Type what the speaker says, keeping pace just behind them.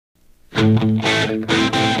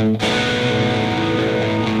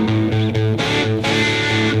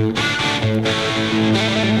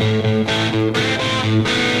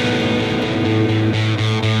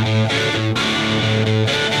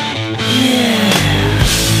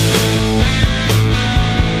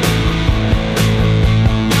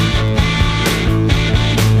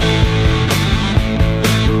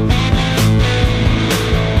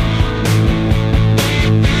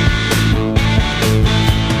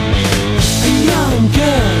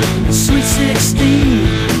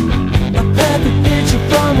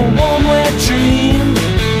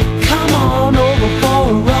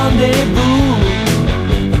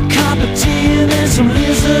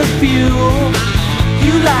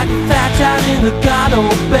In the GODDO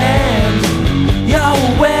band, you're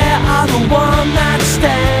aware of the one night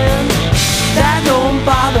stand that don't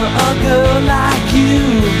bother a girl like you.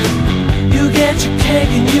 You get your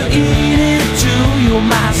cake and you eat it too. You're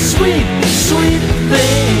my sweet, sweet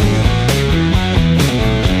thing.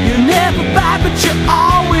 You never bite but you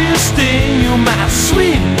always sting. You're my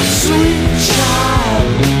sweet, sweet child.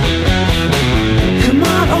 Come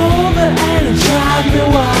on over and drive me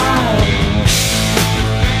wild.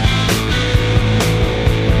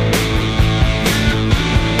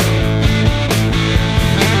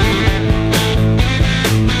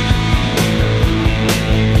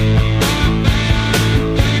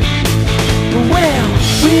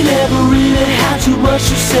 We never really had too much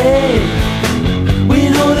to say. We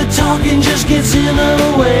know that talking just gets in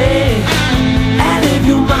the way. And if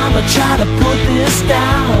your mama try to put this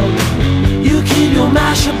down, you keep your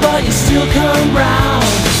mouth shut but you still come round.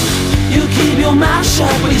 You keep your mouth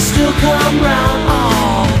shut but you still come round.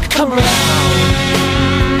 Oh, come round.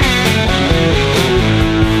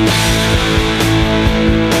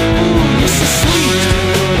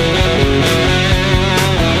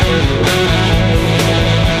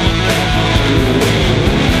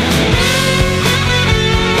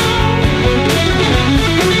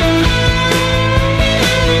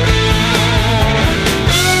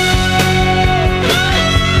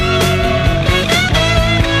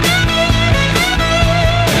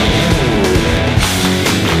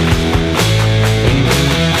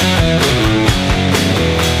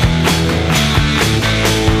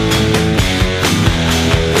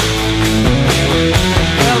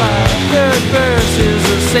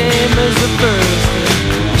 Same as the first.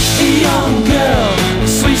 A young girl,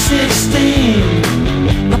 sweet 16,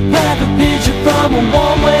 a perfect picture from a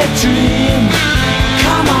one-way dream.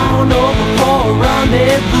 Come on over for a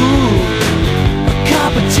rendezvous, a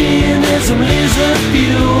cup of tea and then some lizard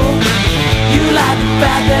view.